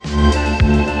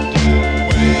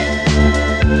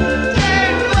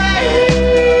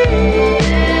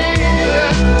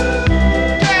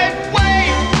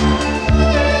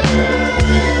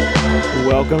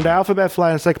Welcome to Alphabet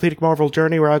Flight, Encyclopedic Marvel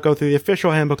Journey, where I go through the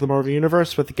official handbook of the Marvel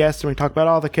Universe with the guests, and we talk about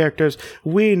all the characters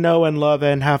we know and love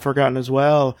and have forgotten as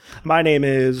well. My name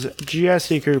is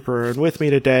Jesse Cooper, and with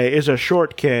me today is a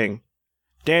short king,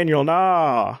 Daniel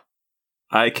Nah.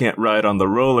 I can't ride on the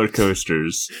roller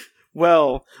coasters.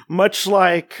 Well, much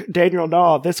like Daniel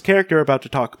Nah, this character we're about to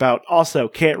talk about also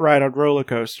can't ride on roller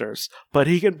coasters, but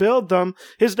he can build them.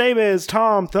 His name is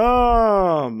Tom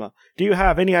Thumb. Do you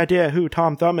have any idea who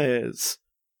Tom Thumb is?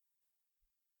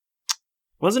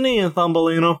 Wasn't he in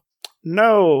Thumbelina?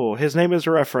 No, his name is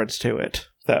a reference to it,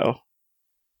 though.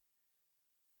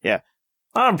 Yeah.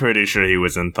 I'm pretty sure he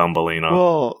was in Thumbelina.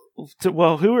 Well,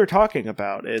 who we're talking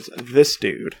about is this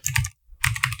dude.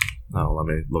 Oh, let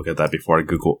me look at that before I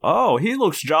Google. Oh, he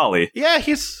looks jolly. Yeah,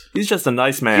 he's just a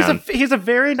nice man. He's a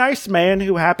very nice man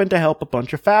who happened to help a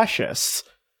bunch of fascists.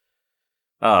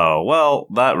 Oh, well,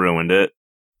 that ruined it.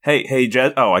 Hey,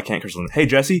 Jesse. Oh, I can't curse on it. Hey,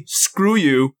 Jesse, screw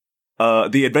you.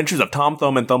 The Adventures of Tom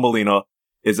Thumb and Thumbelina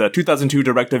is a 2002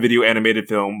 direct-to-video animated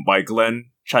film by Glenn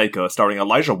Chika, starring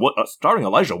Elijah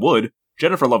Wood,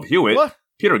 Jennifer Love Hewitt, What?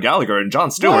 Peter Gallagher, and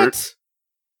Jon Stewart. What?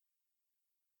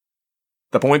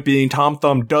 The point being, Tom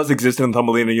Thumb does exist in the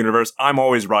Thumbelina universe. I'm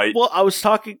always right. Well, I was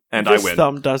talking... And this I win.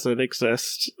 Thumb doesn't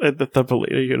exist in the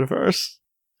Thumbelina universe.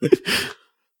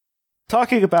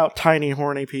 Talking about tiny,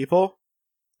 horny people.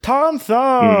 Tom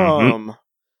Thumb!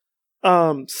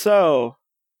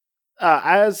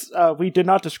 As we did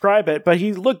not describe it, but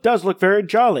he does look very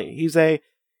jolly. He's a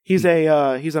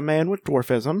man with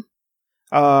dwarfism.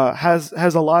 Has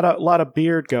a lot of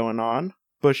beard going on,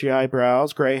 bushy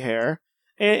eyebrows, gray hair.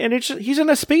 And he's in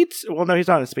a speed... Well, no, he's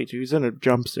not in a speed suit. He's in a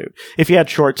jumpsuit. If he had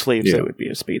short sleeves, it would be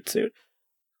a speed suit.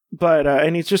 But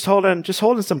and he's just holding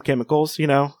some chemicals, you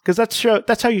know, because that's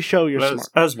how you show you're smart.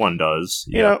 As one does,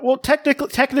 yeah. You know, well,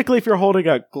 technically, if you're holding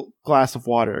a glass of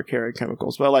water, you're carrying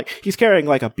chemicals. But like, he's carrying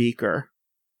like a beaker.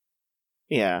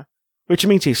 Yeah, which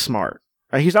means he's smart.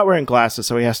 He's not wearing glasses,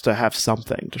 so he has to have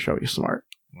something to show he's smart.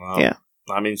 Well, yeah,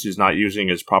 that means he's not using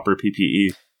his proper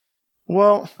PPE.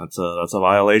 Well, that's a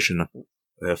violation.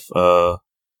 If oh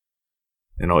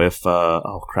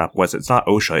crap, it's not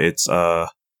OSHA, it's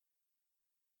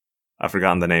I've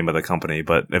forgotten the name of the company,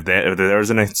 but if there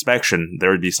was an inspection, there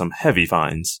would be some heavy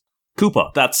fines.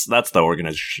 Koopa, that's the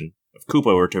organization. If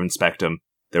Koopa were to inspect him,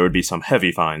 there would be some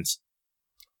heavy fines.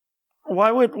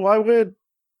 Why would King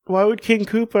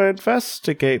Koopa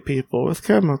investigate people with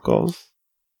chemicals?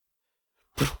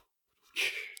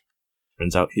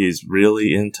 Turns out he's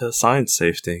really into science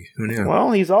safety. Who knew?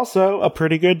 Well, he's also a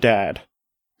pretty good dad.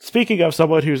 Speaking of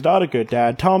someone who's not a good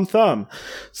dad, Tom Thumb.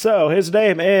 So, his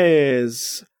name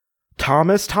is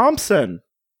Thomas Thompson.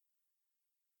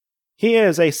 He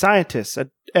is a scientist,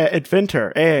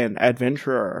 inventor, and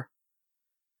adventurer.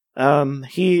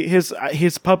 He's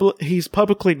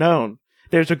publicly known.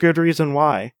 There's a good reason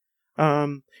why.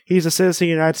 He's a citizen of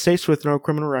the United States with no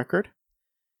criminal record.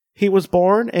 He was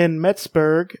born in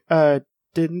Metzburg,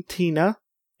 Argentina,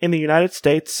 in the United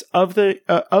States, of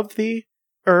the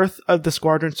Earth of the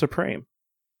Squadron Supreme.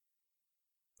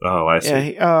 Oh, I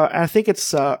see. Yeah, I think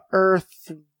it's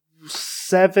Earth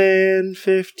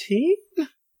 715.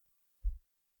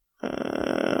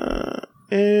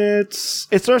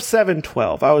 It's Earth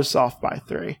 712. I was off by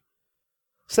 3.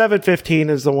 715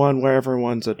 is the one where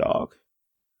everyone's a dog.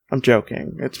 I'm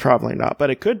joking. It's probably not, but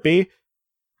it could be.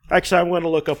 Actually, I'm going to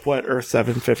look up what Earth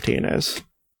 715 is.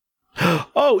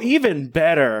 Oh, even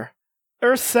better.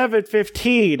 Earth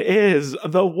 715 is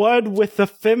the one with the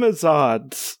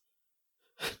Femizons.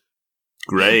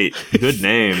 Great. Good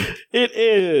name. It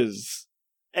is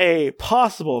a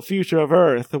possible future of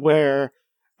Earth where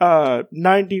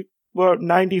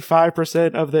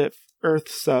 95% of the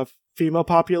Earth's female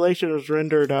population is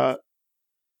rendered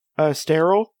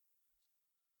sterile.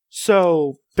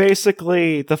 So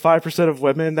basically, the 5% of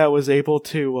women that was able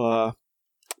to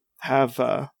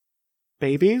have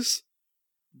babies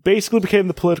basically became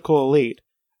the political elite.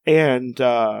 And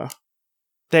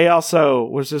they also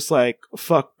was just like,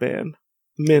 fuck men.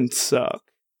 Men suck.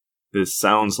 This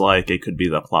sounds like it could be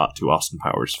the plot to Austin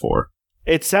Powers 4.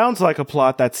 It sounds like a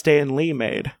plot that Stan Lee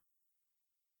made.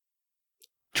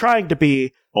 Trying to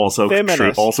be also feminist.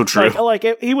 True. Also true.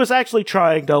 He was actually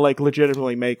trying to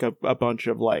legitimately make a bunch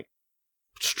of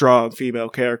strong female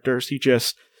characters. He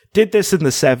just did this in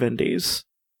the 70s.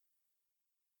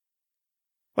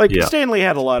 Stan Lee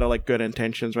had a lot of good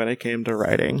intentions when it came to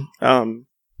writing.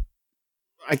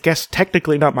 I guess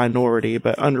technically not minority,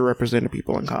 but underrepresented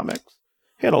people in comics.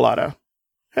 He had a lot of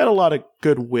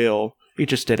goodwill. He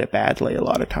just did it badly a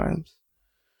lot of times.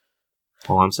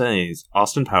 All I'm saying is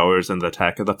Austin Powers and the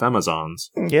Attack of the Femizons.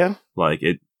 Yeah.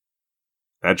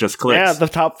 That just clicks. Yeah, the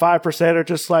top 5% are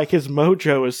just like, his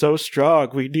mojo is so strong,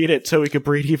 we need it so we can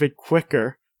breed even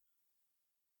quicker.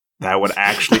 That would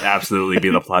actually absolutely be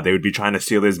the plot. They would be trying to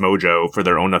steal his mojo for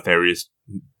their own nefarious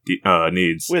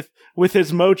needs. With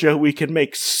his mojo, we can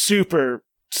make super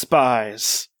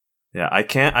spies. Yeah, I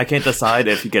can't decide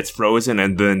if he gets frozen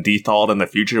and then thawed in the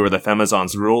future where the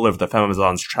Femazons rule, or if the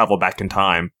Femazons travel back in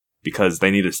time because they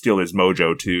need to steal his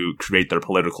mojo to create their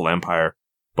political empire.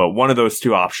 But one of those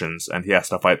two options, and he has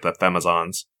to fight the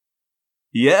Femazons.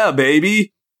 Yeah,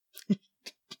 baby!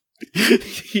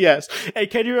 Yes. And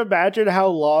can you imagine how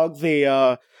long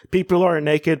the people are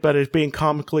naked but is being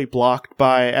comically blocked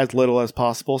by as little as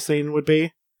possible scene would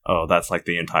be? Oh, that's like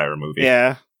the entire movie.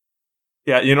 Yeah.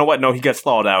 Yeah, you know what? No, he gets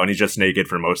thawed out and he's just naked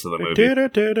for most of the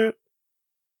movie.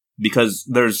 Because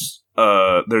there's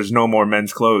no more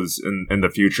men's clothes in the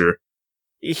future.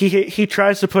 He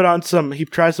tries to put on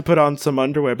some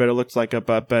underwear, but it looks like a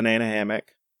banana hammock.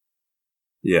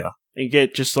 Yeah. And you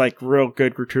get just like real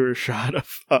good gratuitous shot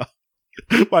of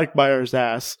Mike Myers'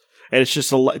 ass, and it's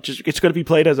just it's going to be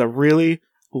played as a really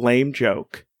lame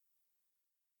joke.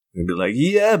 And be like,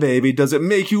 yeah, baby, does it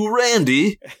make you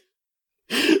Randy?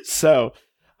 So,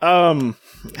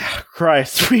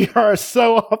 Christ, we are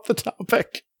so off the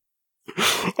topic.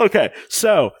 Okay,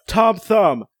 so Tom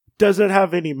Thumb doesn't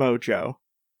have any mojo.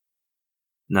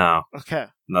 No. Okay.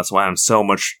 And that's why I'm so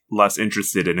much less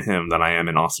interested in him than I am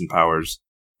in Austin Powers,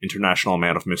 International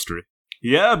Man of Mystery.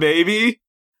 Yeah, baby!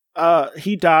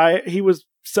 He died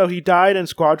in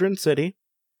Squadron City.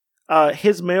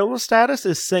 His marital status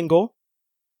is single.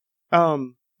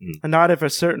 Not if a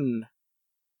certain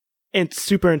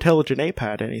super intelligent ape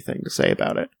had anything to say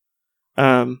about it.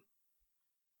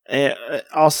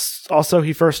 Also,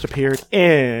 he first appeared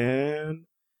in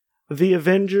The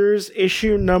Avengers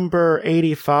issue number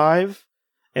 85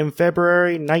 in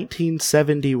February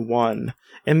 1971.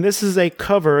 And this is a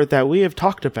cover that we have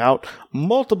talked about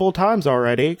multiple times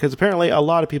already, because apparently a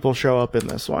lot of people show up in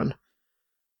this one.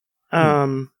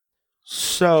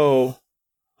 So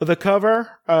the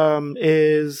cover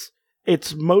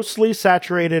it's mostly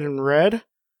saturated in red.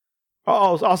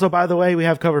 Also, by the way, we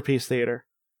have Cover Piece Theater.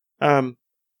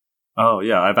 Oh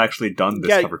yeah, I've actually done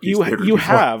this Cover Piece Theater you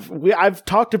before. have. I've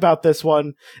talked about this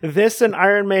one. This and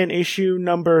Iron Man issue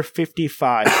number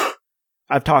 55.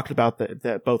 I've talked about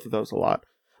both of those a lot.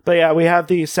 But yeah, we have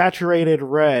the saturated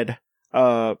red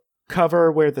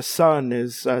cover where the sun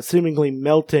is seemingly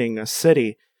melting a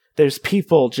city. There's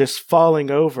people just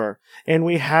falling over. And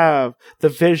we have the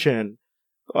Vision,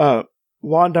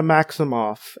 Wanda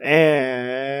Maximoff,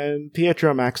 and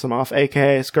Pietro Maximoff,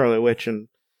 aka Scarlet Witch and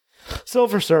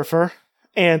Silver Surfer.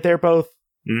 And they're both...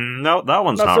 No, that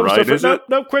one's not right, Surfer. is it?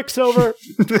 No, Quicksilver.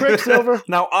 Quicksilver.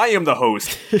 Now I am the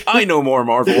host. I know more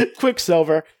Marvel.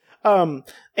 Quicksilver. And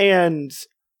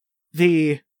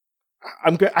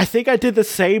I think I did the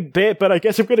same bit, but I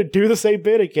guess I'm going to do the same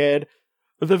bit again.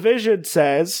 The Vision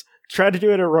says, try to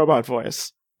do it in a robot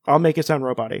voice. I'll make it sound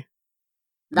robot-y.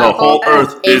 The whole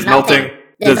Earth is melting,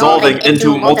 dissolving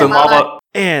into molten lava.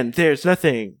 And there's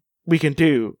nothing we can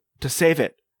do to save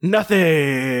it.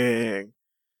 Nothing!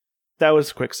 That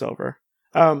was Quicksilver.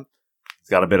 It's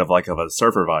got a bit of a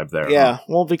surfer vibe there. Yeah, huh?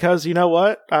 well, because you know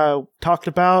what? I talked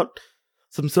about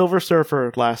some Silver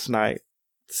Surfer last night.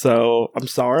 So I'm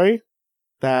sorry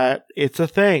that it's a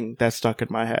thing that's stuck in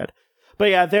my head. But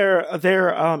yeah, they're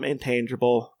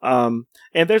intangible. And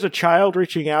there's a child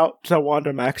reaching out to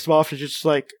Wanda Maximoff. She's just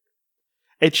like,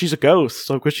 and she's a ghost.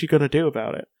 So what's she gonna do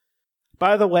about it?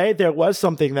 By the way, there was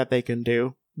something that they can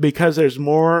do because there's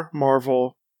more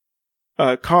Marvel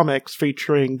comics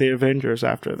featuring the Avengers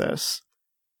after this.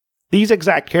 These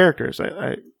exact characters,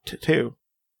 too.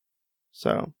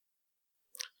 So.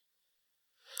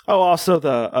 Oh, also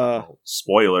the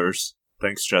spoilers.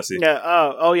 Thanks, Jesse.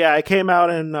 Yeah. Yeah. It came out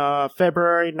in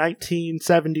February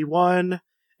 1971,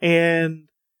 and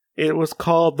it was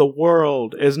called "The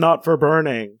World Is Not for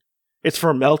Burning; It's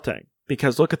for Melting."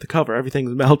 Because look at the cover;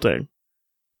 everything's melting.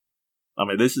 I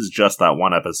mean, this is just that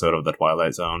one episode of The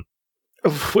Twilight Zone.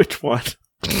 Which one?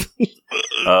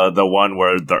 The one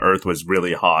where the Earth was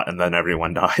really hot and then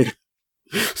everyone died.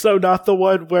 So not the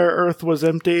one where Earth was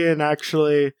empty and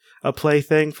actually a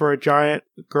plaything for a giant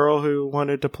girl who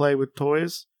wanted to play with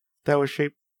toys that was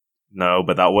shaped... No,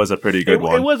 but that was a pretty good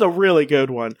one. It was a really good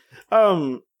one.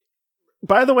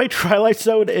 By the way, Twilight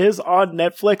Zone is on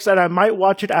Netflix, and I might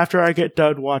watch it after I get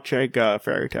done watching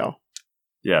Fairy Tail.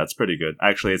 Yeah, it's pretty good.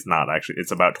 Actually, it's not. Actually,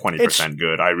 it's about 20%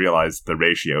 good. I realize the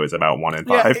ratio is about 1 in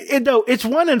 5. Yeah, no, it's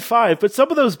 1 in 5, but some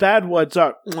of those bad ones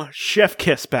are chef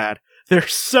kiss bad. They're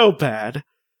so bad.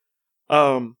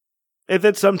 And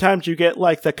then sometimes you get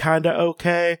the kinda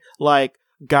okay, like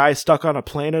guy stuck on a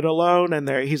planet alone, and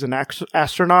he's an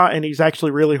astronaut, and he's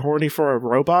actually really horny for a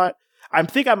robot. I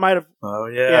think I might have. Oh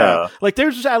yeah. Like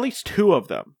there's at least 2 of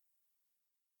them,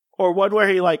 or one where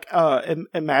he like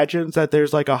imagines that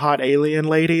there's like a hot alien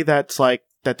lady that's like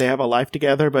that they have a life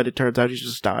together, but it turns out he's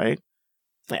just dying.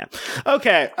 Yeah.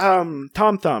 Okay.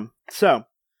 Tom Thumb. So,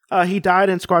 he died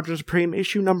in Squadron Supreme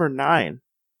issue number 9.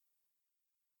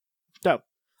 So,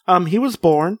 he was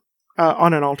born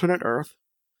on an alternate Earth,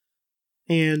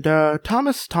 and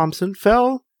Thomas Thompson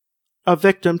fell a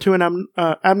victim to an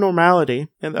abnormality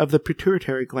of the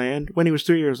pituitary gland when he was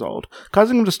 3 years old,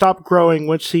 causing him to stop growing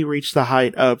once he reached the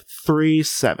height of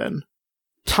 3'7".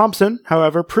 Thompson,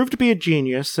 however, proved to be a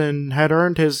genius and had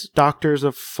earned his Doctor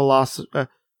of Philosophy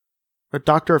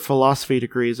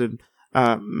degrees in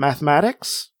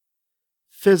mathematics,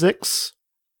 physics,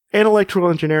 and electrical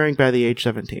engineering by the age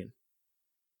 17.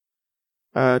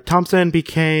 Thompson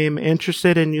became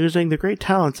interested in using the great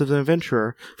talents of the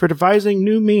adventurer for devising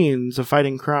new means of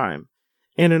fighting crime.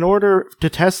 And in order to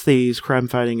test these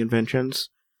crime-fighting inventions,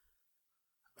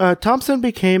 Thompson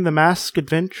became the masked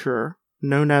adventurer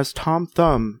known as Tom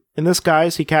Thumb. In this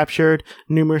guise, he captured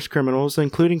numerous criminals,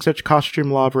 including such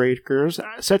costume lawbreakers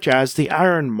such as the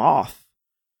Iron Moth.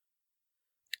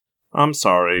 I'm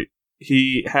sorry.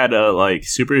 He had a,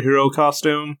 superhero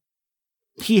costume?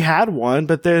 He had one,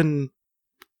 but then...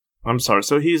 I'm sorry,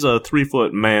 so he's a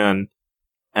 3-foot man,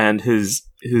 and his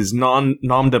nom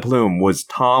de plume was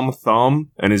Tom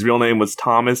Thumb, and his real name was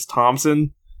Thomas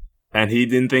Thompson, and he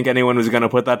didn't think anyone was going to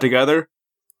put that together?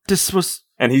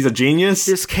 And he's a genius?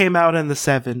 This came out in the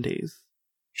 70s.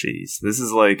 Jeez, this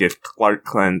is like if Clark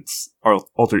Kent's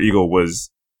alter ego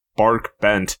was Bark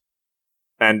Bent.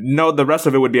 And no, the rest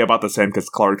of it would be about the same, because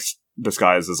Clark's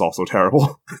disguise is also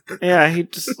terrible. Yeah,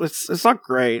 it's not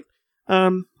great.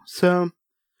 So...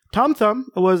 Tom Thumb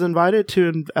was invited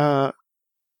to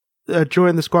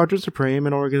join the Squadron Supreme,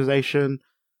 an organization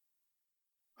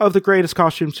of the greatest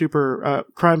costume super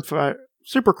crime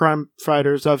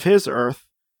fighters of his Earth,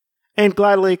 and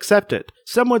gladly accepted.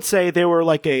 Some would say they were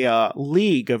like a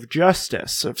League of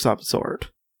Justice of some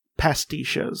sort.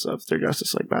 Pastiches of their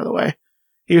Justice League, by the way.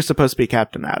 He was supposed to be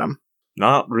Captain Atom.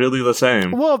 Not really the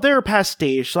same. Well, they're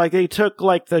pastiche. Like, they took,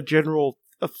 like, the general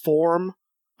form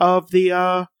of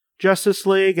the, Justice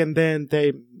League, and then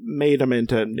they made them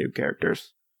into new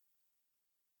characters.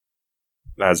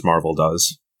 As Marvel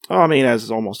does. Oh, I mean,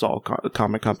 as almost all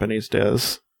comic companies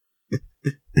does.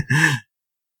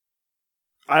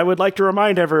 I would like to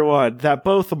remind everyone that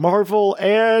both Marvel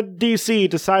and DC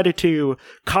decided to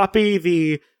copy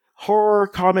the horror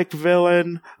comic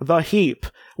villain The Heap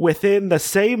within the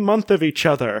same month of each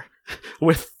other,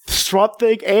 with Swamp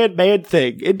Thing and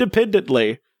Man-Thing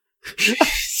independently.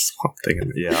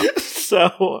 Something, yeah.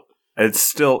 So it's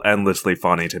still endlessly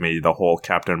funny to me, the whole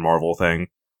Captain Marvel thing.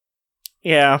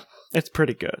 Yeah, it's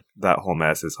pretty good. That whole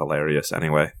mess is hilarious.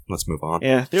 Anyway, let's move on.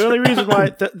 Yeah, the only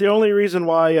reason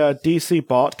why DC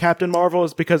bought Captain Marvel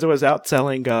is because it was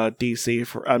outselling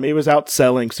DC it was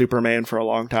outselling Superman for a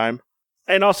long time.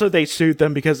 And also they sued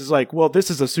them because it's like, well,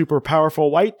 this is a super powerful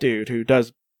white dude who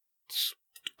does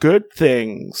good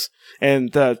things.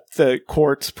 And the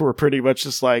courts were pretty much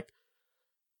just like,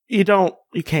 you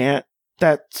can't,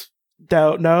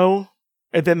 no.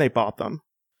 And then they bought them.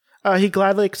 He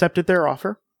gladly accepted their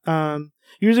offer.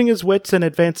 Using his wits and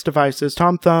advanced devices,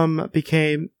 Tom Thumb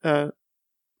became,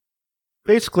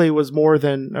 basically was more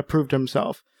than proved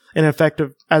himself an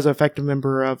effective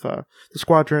member of the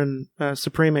Squadron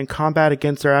Supreme in combat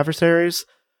against their adversaries.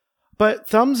 But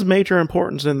Thumb's major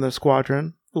importance in the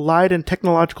Squadron lied in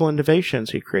technological innovations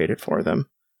he created for them.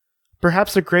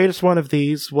 Perhaps the greatest one of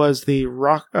these was his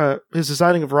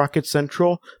designing of Rocket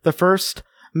Central, the first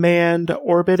manned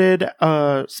orbited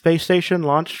space station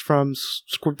launched from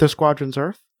the Squadron's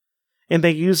Earth, and they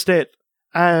used it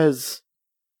as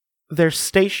their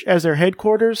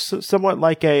headquarters, somewhat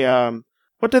like a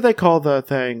what did they call the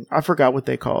thing? I forgot what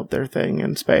they called their thing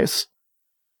in space.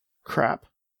 Crap.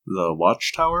 The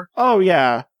Watchtower? Oh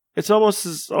yeah. It's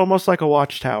almost like a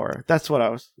watchtower. That's what I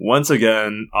was. Once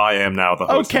again, I am now the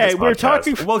host of this podcast. We're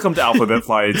talking... Welcome to Alphabet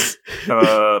Flights,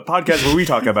 a podcast where we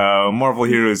talk about Marvel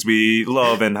heroes we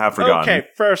love and have forgotten. Okay,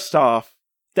 first off,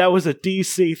 that was a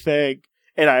DC thing,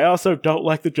 and I also don't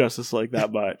like the Justice League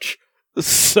that much.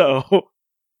 So,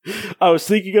 I was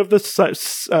thinking of the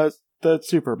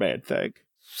Superman thing.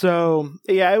 So,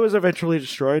 yeah, it was eventually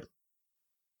destroyed.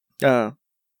 The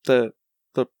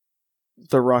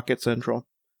Rocket Central.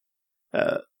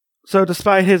 So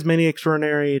despite his many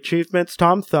extraordinary achievements,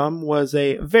 Tom Thumb was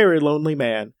a very lonely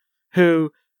man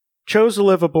who chose to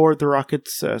live aboard the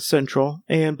rocket's Central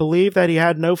and believed that he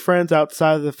had no friends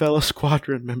outside of the fellow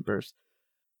squadron members.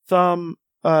 Thumb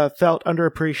felt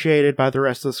underappreciated by the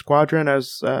rest of the squadron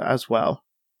as well.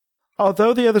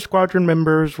 Although the other squadron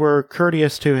members were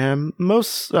courteous to him,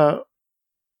 most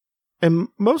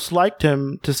liked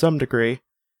him to some degree.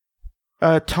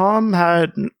 Tom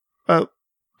had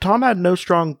no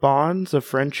strong bonds of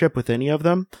friendship with any of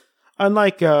them.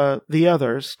 Unlike the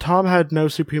others, Tom had no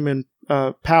superhuman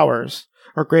powers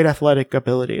or great athletic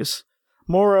abilities.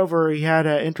 Moreover, he had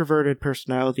an introverted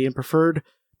personality and preferred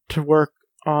to work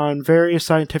on various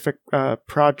scientific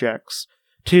projects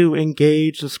to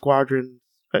engage the squadron,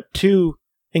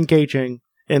 engaging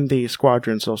in the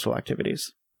squadron social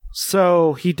activities.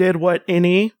 So he did what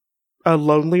any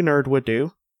lonely nerd would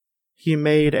do. He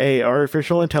made a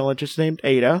artificial intelligence named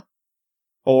Ada,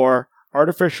 or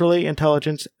Artificially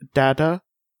Intelligence Data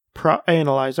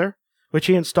Analyzer, which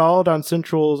he installed on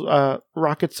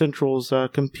Rocket Central's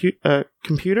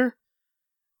computer,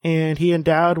 and he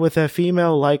endowed with a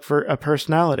female-like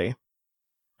personality.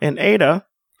 And Ada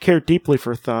cared deeply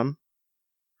for Thumb,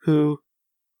 who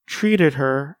treated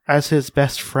her as his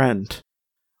best friend.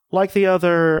 Like the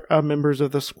other members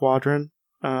of the squadron,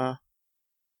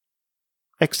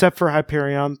 except for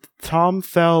Hyperion, Tom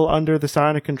fell under the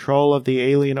psionic control of the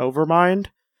alien Overmind,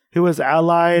 who was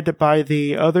allied by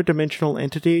the other dimensional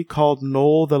entity called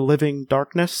Null the Living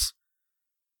Darkness.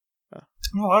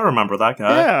 Oh, I remember that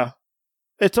guy. Yeah.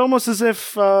 It's almost as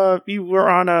if you were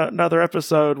on another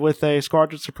episode with a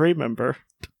Squadron Supreme member.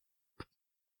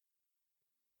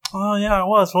 Oh, yeah, I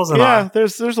wasn't I? Yeah,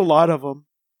 there's a lot of them.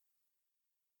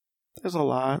 There's a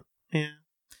lot, yeah.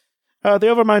 The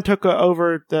Overmind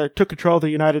took control of the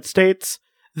United States,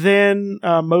 then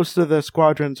most of the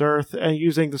Squadron's Earth,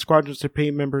 using the Squadron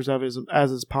Supreme members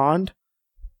as his pawns.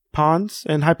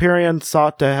 And Hyperion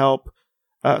sought help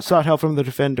from the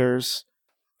Defenders.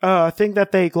 A thing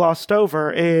that they glossed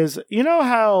over is,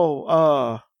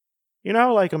 how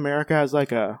like America has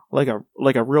like a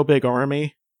real big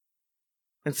army,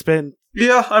 and spend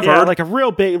I've heard like a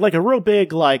real big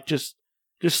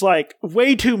just like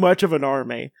way too much of an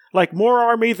army. Like more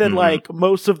army than like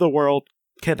most of the world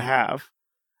can have.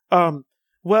 When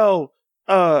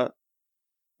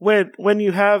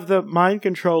you have the mind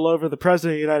control over the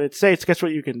President of the United States, guess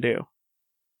what you can do?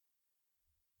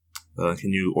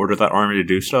 Can you order that army to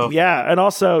do stuff? Yeah, and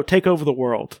also take over the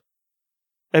world.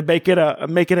 And make it an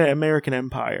American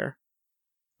empire.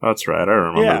 That's right, I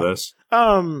remember this.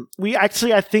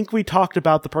 I think we talked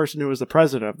about the person who was the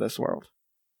president of this world.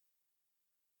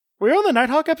 Were you on the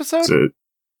Nighthawk episode?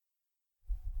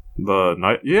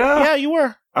 Yeah, you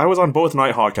were. I was on both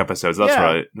Nighthawk episodes, that's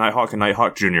right. Nighthawk and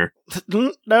Nighthawk Jr.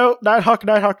 No, Nighthawk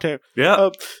 2. Yeah.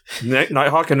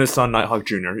 Nighthawk and his son, Nighthawk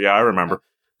Jr. Yeah, I remember.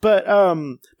 But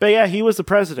yeah, he was the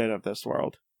president of this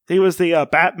world. He was the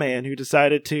Batman who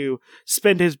decided to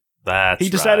spend his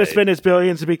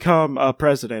billions to become a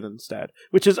president instead,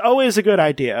 which is always a good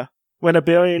idea when a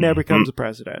billionaire becomes a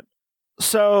president.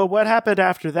 So what happened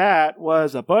after that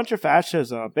was a bunch of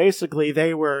fascism. Basically,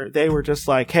 they were just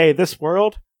like, hey, this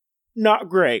world, not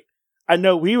great. I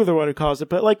know we were the one who caused it,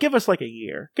 but like, give us like a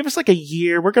year. Give us like a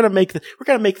year. We're gonna make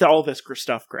all this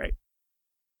stuff great.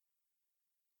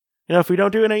 If we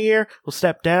don't do it in a year, we'll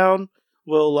step down.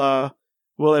 We'll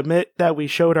admit that we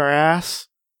showed our ass,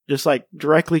 just like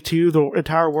directly to the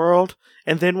entire world,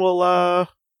 and then we'll I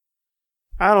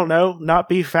don't know, not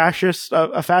be a fascist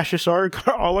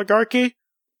oligarchy.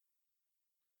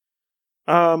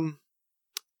 Tom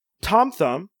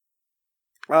Thumb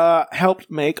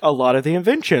helped make a lot of the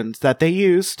inventions that they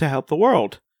used to help the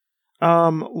world.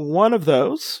 One of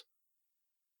those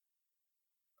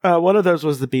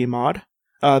was the B-Mod.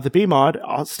 The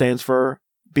B-Mod stands for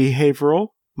behavioral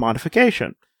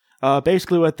modification.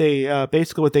 Basically what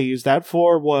they used that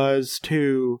for was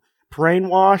to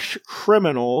brainwash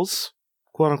criminals,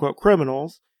 quote unquote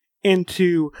criminals,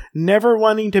 into never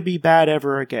wanting to be bad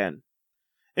ever again.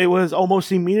 It was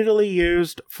almost immediately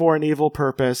used for an evil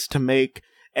purpose to make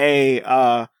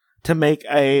a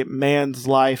man's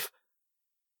life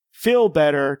feel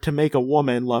better, to make a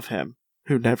woman love him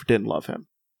who never didn't love him,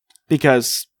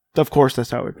 because of course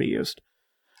that's how it would be used.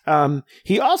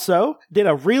 He also did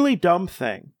a really dumb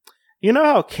thing. You know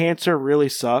how cancer really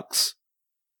sucks?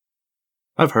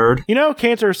 I've heard. You know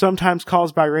cancer is sometimes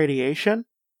caused by radiation?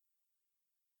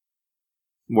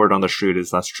 Word on the street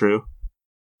is that's true.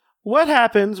 What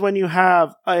happens when you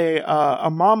have a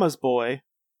mama's boy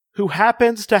who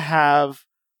happens to have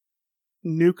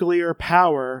nuclear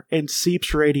power and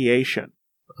seeps radiation?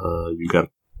 You got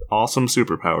awesome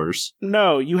superpowers.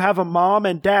 No, you have a mom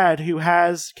and dad who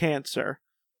has cancer.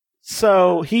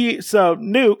 So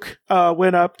Nuke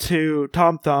went up to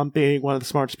Tom Thumb, being one of the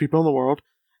smartest people in the world,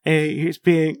 and he's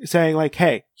saying like,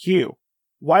 "Hey, Hugh,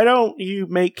 why don't you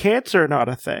make cancer not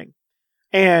a thing?"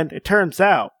 And it turns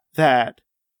out that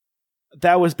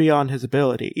was beyond his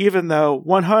ability, even though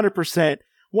 100%,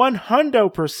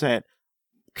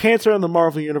 cancer in the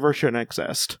Marvel Universe shouldn't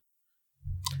exist.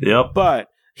 Yep. But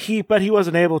he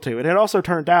wasn't able to. And it also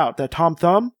turned out that Tom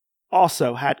Thumb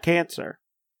also had cancer.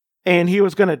 And he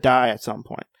was going to die at some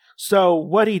point. So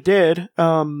what he did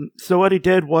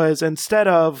was, instead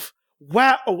of,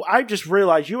 wow, I just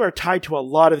realized you are tied to a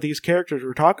lot of these characters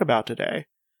we're talking about today,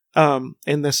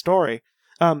 in this story.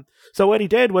 So what he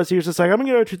did was, he was just like, I'm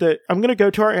going to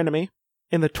go to our enemy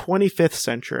in the 25th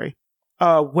century,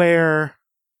 where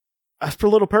a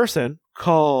little person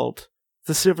called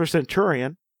the Silver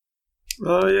Centurion,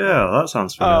 oh yeah, that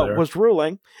sounds familiar, was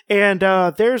ruling, and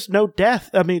there's no death.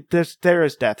 I mean, there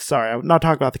is death. Sorry, I'm not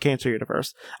talking about the cancer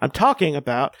universe. I'm talking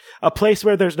about a place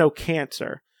where there's no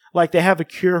cancer, like they have a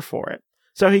cure for it.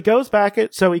 So he goes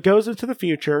into the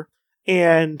future,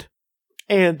 and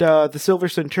the Silver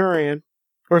Centurion,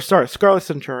 Scarlet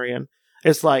Centurion,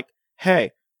 is like,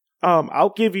 hey,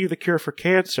 I'll give you the cure for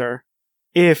cancer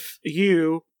if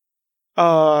you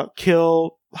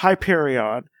kill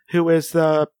Hyperion, who is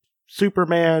the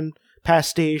Superman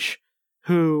pastiche.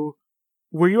 Who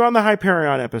were you on the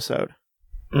Hyperion episode?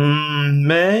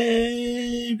 Maybe.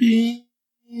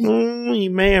 You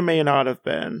may or may not have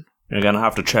been. You're gonna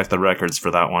have to check the records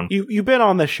for that one. You've been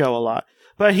on this show a lot,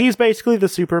 but he's basically the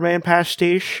Superman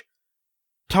pastiche.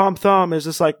 Tom Thumb is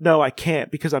just like, no, I can't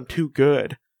because I'm too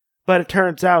good. But it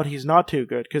turns out he's not too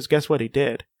good, because guess what he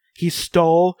did? He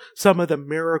stole some of the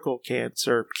miracle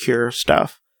cancer cure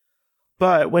stuff.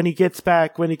 But when he gets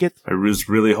back, I was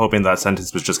really hoping that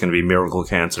sentence was just going to be miracle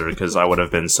cancer, because I would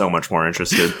have been so much more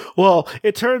interested. Well,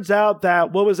 it turns out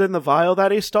that what was in the vial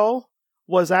that he stole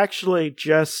was actually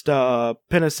just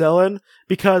penicillin,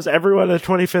 because everyone in the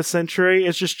 25th century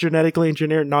is just genetically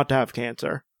engineered not to have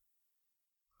cancer.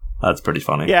 That's pretty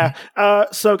funny. Yeah.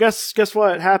 So guess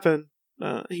what happened?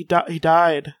 He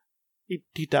died.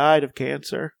 He died of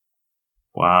cancer.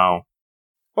 Wow.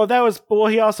 Well,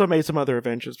 he also made some other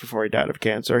inventions before he died of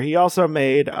cancer. He also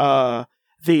made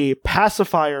the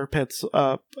pacifier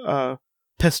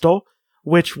pistol,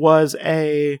 which was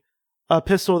a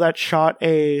pistol that shot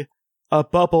a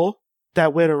bubble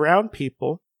that went around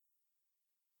people.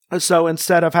 So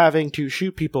instead of having to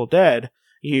shoot people dead,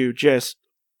 you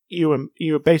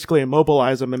basically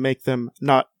immobilize them and make them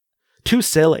not too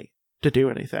silly to do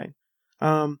anything.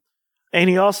 And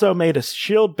he also made a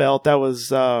shield belt that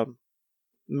was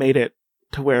made it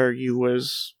to where you were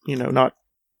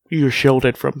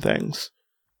shielded from things.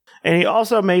 And he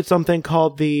also made something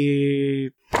called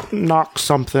the knock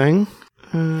something.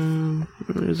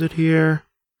 Where is it here?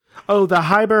 Oh, the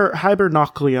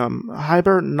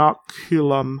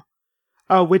hibernoculum,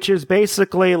 which is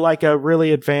basically like a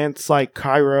really advanced, like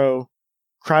cryogenic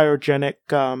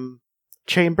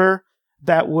chamber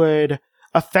that would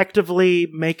effectively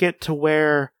make it to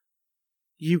where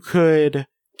you could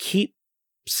keep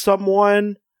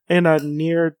someone in a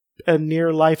near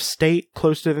life state,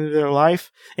 close to their life,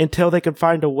 until they could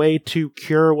find a way to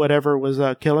cure whatever was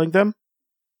killing them.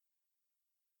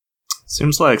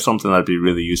 Seems like something that'd be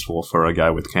really useful for a guy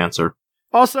with cancer.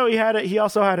 Also, he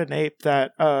also had an ape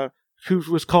that who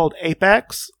was called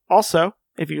Apex. Also,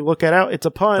 if you look it out, it's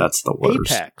a pun. That's the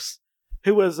worst. Apex,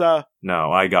 who was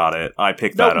No, I got it. I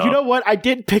picked that up. You know what? I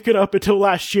didn't pick it up until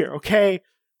last year. Okay,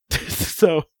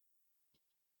 so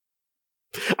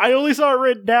I only saw it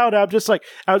written down. I was just like,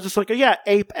 oh, yeah,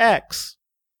 Apex.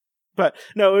 But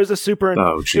no, it was a super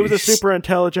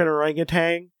intelligent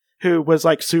orangutan who was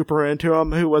like super into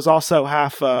him, who was also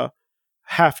half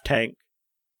tank.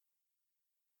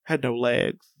 Had no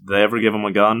legs. Did they ever give him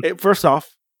a gun? First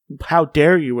off, how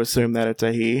dare you assume that it's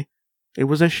a he? It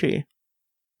was a she.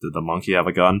 Did the monkey have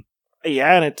a gun?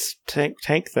 Yeah, and it's tank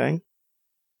thing.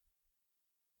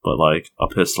 But like a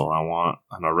pistol, I want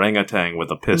an orangutan with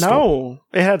a pistol. No,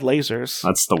 it had lasers.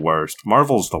 That's the worst.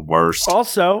 Marvel's the worst.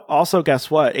 Also,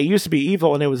 guess what? It used to be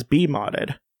evil, and it was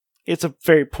B-modded. It's a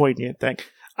very poignant thing.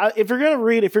 If you're gonna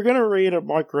read a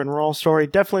Mark Grinwall story,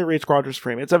 definitely read Squadron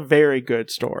Supreme. It's a very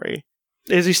good story.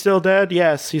 Is he still dead?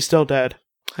 Yes, he's still dead.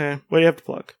 Okay, what do you have to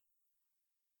plug?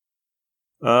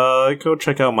 Go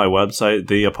check out my website,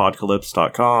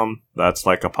 theapocalypse.com. That's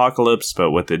like apocalypse, but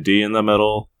with a D in the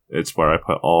middle. It's where I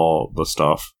put all the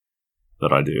stuff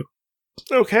that I do.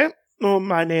 Okay. Well,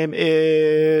 my name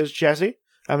is Jesse.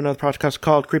 I have another podcast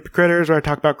called Creepy Critters, where I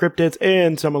talk about cryptids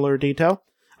in similar detail.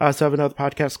 I also have another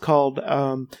podcast called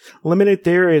Limited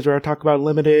Theories, where I talk about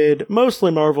limited,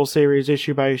 mostly Marvel series,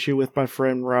 issue by issue with my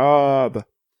friend Rob.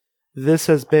 This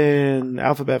has been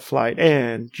Alphabet Flight,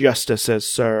 and justice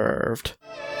is served.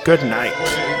 Good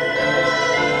night.